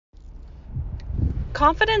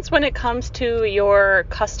confidence when it comes to your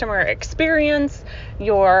customer experience,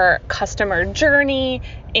 your customer journey,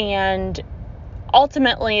 and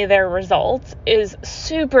ultimately their results is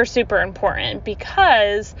super, super important,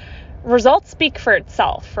 because results speak for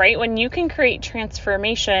itself, right? When you can create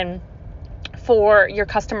transformation for your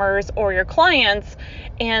customers or your clients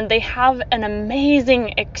and they have an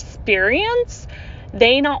amazing experience,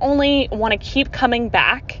 they not only want to keep coming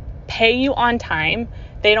back, pay you on time,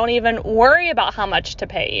 they don't even worry about how much to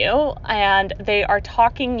pay you, and they are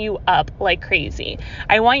talking you up like crazy.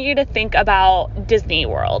 I want you to think about Disney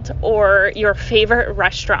World or your favorite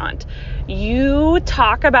restaurant. You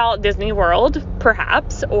talk about Disney World,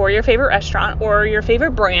 perhaps, or your favorite restaurant or your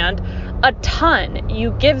favorite brand a ton.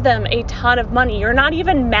 You give them a ton of money. You're not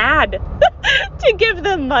even mad to give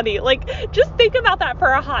them money. Like, just think about that for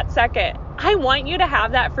a hot second. I want you to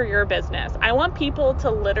have that for your business. I want people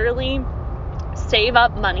to literally save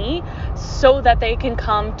up money so that they can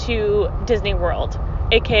come to Disney World,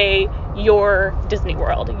 aka your Disney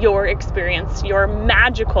World, your experience, your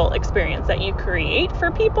magical experience that you create for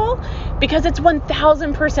people, because it's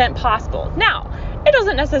 1000% possible. Now, it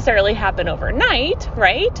doesn't necessarily happen overnight,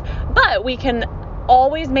 right? But we can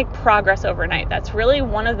always make progress overnight. That's really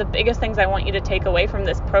one of the biggest things I want you to take away from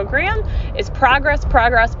this program is progress,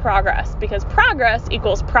 because progress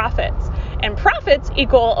equals profits, and profits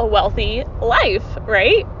equal a wealthy life,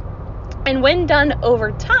 right? And when done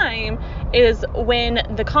over time is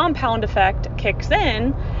when the compound effect kicks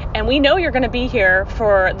in, and we know you're going to be here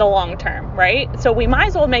for the long term, right? So we might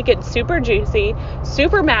as well make it super juicy,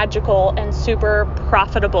 super magical, and super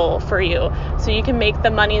profitable for you so you can make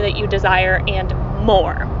the money that you desire and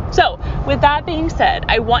more. So with that being said,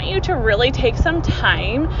 I want you to really take some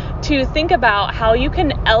time to think about how you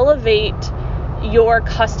can elevate your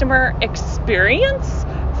customer experience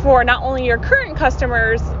for not only your current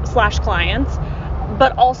customers / clients,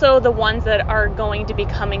 but also the ones that are going to be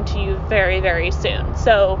coming to you very, very soon.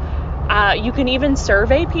 So you can even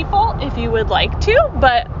survey people if you would like to,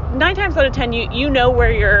 but 9 times out of 10, you know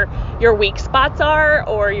where your weak spots are,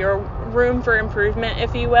 or your room for improvement,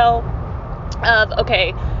 if you will, of,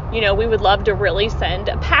 okay, we would love to really send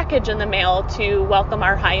a package in the mail to welcome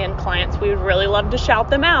our high-end clients. We would really love to shout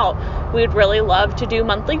them out. We would really love to do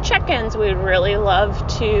monthly check-ins. We would really love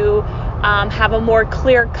to have a more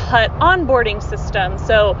clear-cut onboarding system.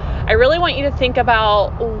 So I really want you to think about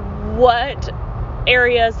what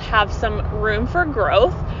areas have some room for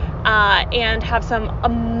growth and have some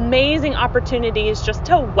amazing opportunities just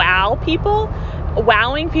to wow people.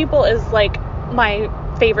 Wowing people is like my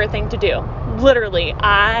favorite thing to do. Literally,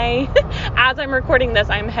 as I'm recording this,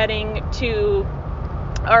 I'm heading to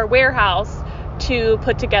our warehouse to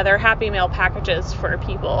put together Happy Mail packages for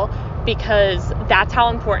people, because that's how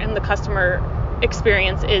important the customer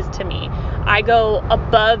experience is to me. I go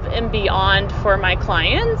above and beyond for my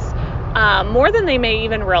clients, more than they may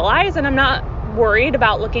even realize, and I'm not worried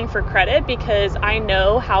about looking for credit because I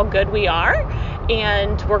know how good we are,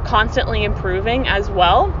 and we're constantly improving as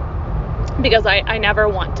well, because I never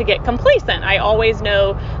want to get complacent. I always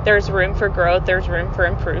know there's room for growth, there's room for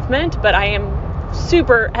improvement, but I am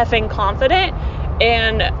super effing confident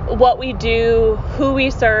in what we do, who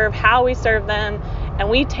we serve, how we serve them, and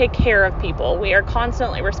we take care of people. We are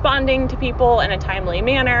constantly responding to people in a timely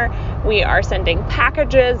manner. We are sending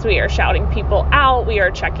packages. We are shouting people out. We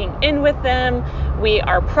are checking in with them. We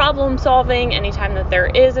are problem solving anytime that there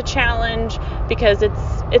is a challenge, because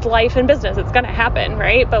it's life and business. It's going to happen,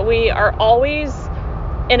 right? But we are always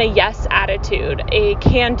in a yes attitude, a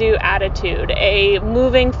can-do attitude, a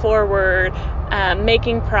moving forward,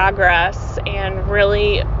 making progress, and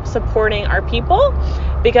really supporting our people,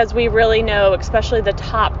 because we really know, especially the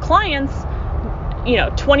top clients,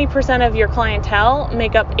 20% of your clientele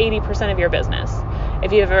make up 80% of your business,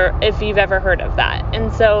 if you've ever heard of that.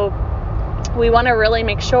 And so we want to really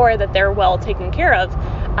make sure that they're well taken care of,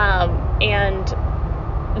 and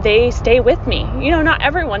they stay with me. Not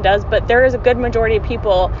everyone does, but there is a good majority of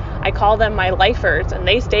people, I call them my lifers, and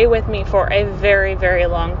they stay with me for a very, very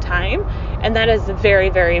long time. And that is very,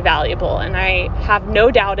 very valuable. And I have no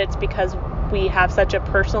doubt it's because we have such a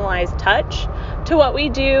personalized touch to what we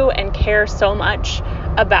do and care so much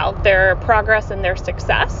about their progress and their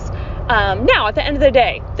success. Now, at the end of the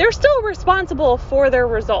day, they're still responsible for their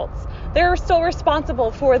results. They're still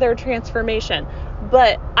responsible for their transformation.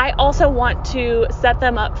 But I also want to set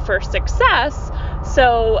them up for success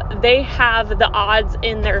so they have the odds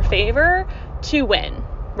in their favor to win,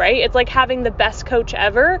 right? It's like having the best coach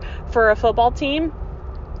ever for a football team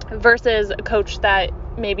versus a coach that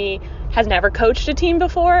maybe has never coached a team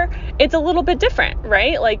before. It's a little bit different,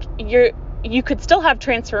 right? Like you could still have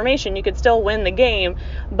transformation, you could still win the game,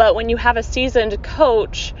 but when you have a seasoned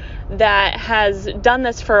coach that has done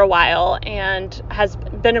this for a while and has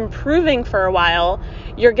been improving for a while,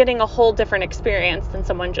 you're getting a whole different experience than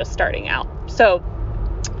someone just starting out. So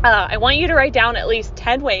I want you to write down at least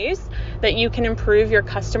 10 ways that you can improve your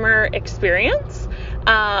customer experience.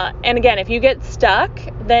 And again, if you get stuck,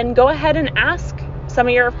 then go ahead and ask some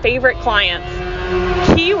of your favorite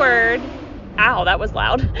clients. Keyword, ow, that was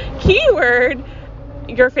loud. Keyword,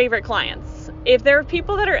 your favorite clients. If there are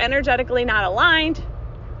people that are energetically not aligned,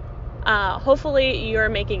 hopefully you're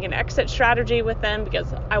making an exit strategy with them,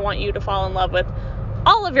 because I want you to fall in love with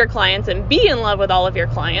all of your clients and be in love with all of your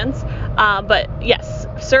clients. But yes,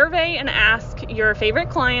 survey and ask your favorite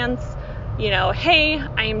clients, hey,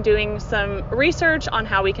 I am doing some research on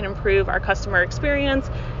how we can improve our customer experience.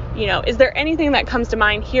 Is there anything that comes to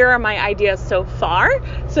mind? Here are my ideas so far.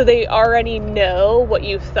 So they already know what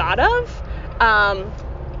you've thought of,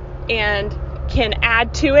 and can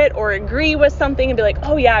add to it or agree with something and be like,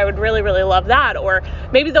 oh yeah, I would really, really love that. Or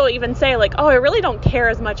maybe they'll even say like, oh, I really don't care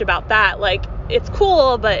as much about that. Like, it's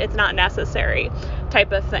cool, but it's not necessary,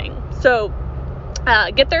 type of thing. So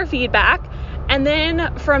get their feedback. And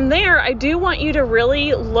then from there, I do want you to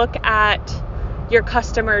really look at your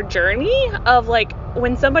customer journey of like,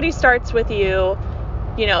 when somebody starts with you,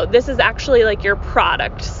 this is actually like your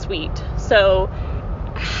product suite. So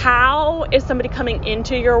how is somebody coming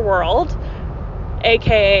into your world,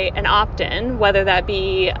 aka an opt-in, whether that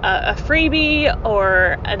be a freebie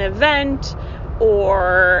or an event,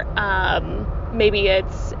 or maybe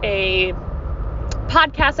it's a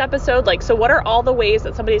podcast episode. Like, so what are all the ways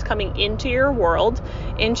that somebody's coming into your world,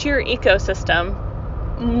 into your ecosystem,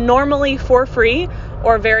 normally for free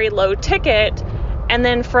or very low ticket? And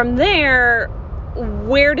then from there,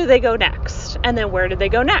 where do they go next? And then where do they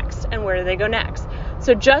go next? And where do they go next?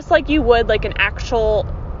 So just like you would like an actual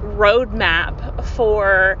roadmap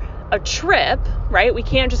for a trip, right? We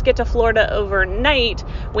can't just get to Florida overnight.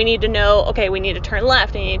 We need to know, okay, we need to turn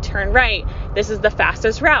left and you need to turn right. This is the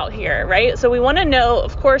fastest route here, right? So we want to know,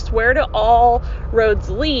 of course, where do all roads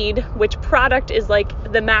lead, which product is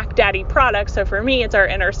like the Mac Daddy product. So for me, it's our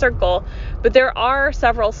Inner Circle, but there are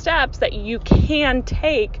several steps that you can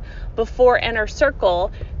take before Inner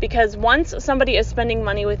Circle, because once somebody is spending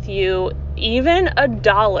money with you, even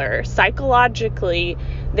 $1, psychologically,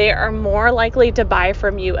 they are more likely to buy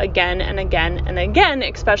from you again and again and again,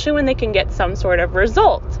 especially when they can get some sort of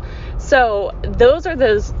result. So those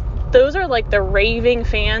are like the raving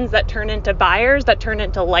fans that turn into buyers, that turn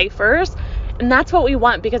into lifers. And that's what we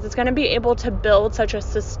want, because it's going to be able to build such a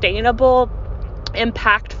sustainable,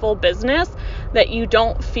 impactful business that you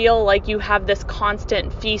don't feel like you have this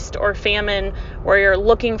constant feast or famine where you're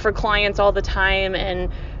looking for clients all the time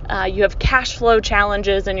and you have cash flow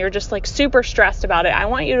challenges and you're just like super stressed about it. I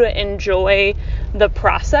want you to enjoy the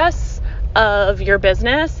process of your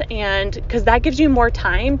business, and because that gives you more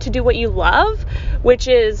time to do what you love, which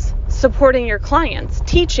is supporting your clients,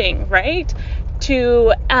 teaching, right?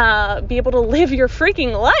 To be able to live your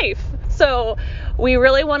freaking life. So we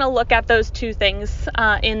really want to look at those two things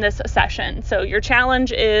in this session. So your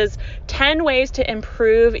challenge is 10 ways to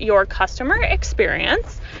improve your customer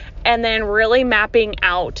experience, and then really mapping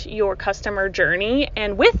out your customer journey.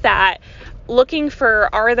 And with that, looking for,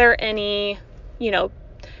 are there any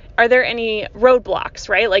roadblocks,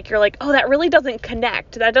 right? Like you're like, oh, that really doesn't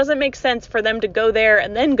connect. That doesn't make sense for them to go there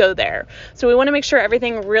and then go there. So we want to make sure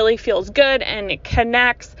everything really feels good and it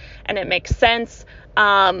connects and it makes sense.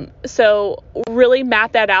 So really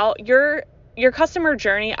map that out. Your customer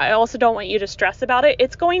journey, I also don't want you to stress about it.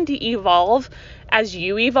 It's going to evolve as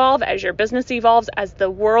you evolve, as your business evolves, as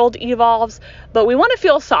the world evolves, but we want to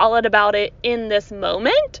feel solid about it in this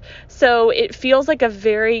moment. So it feels like a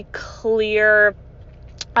very clear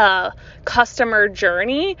customer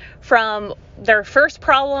journey from their first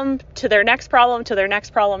problem to their next problem, to their next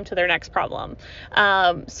problem, to their next problem.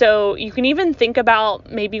 So you can even think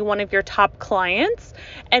about maybe one of your top clients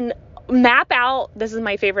and map out, this is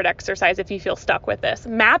my favorite exercise if you feel stuck with this,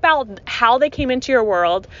 map out how they came into your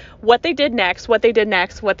world, what they did next, what they did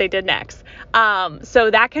next, what they did next.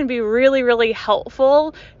 So that can be really, really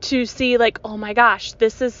helpful to see like, oh my gosh,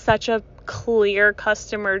 this is such a clear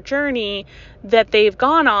customer journey that they've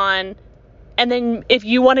gone on. And then if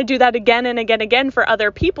you want to do that again and again for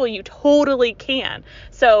other people, you totally can.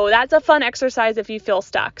 So that's a fun exercise if you feel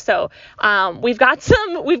stuck. So we've got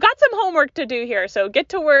some homework to do here. So get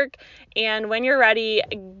to work, and when you're ready,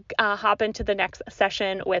 hop into the next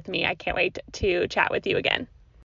session with me. I can't wait to chat with you again.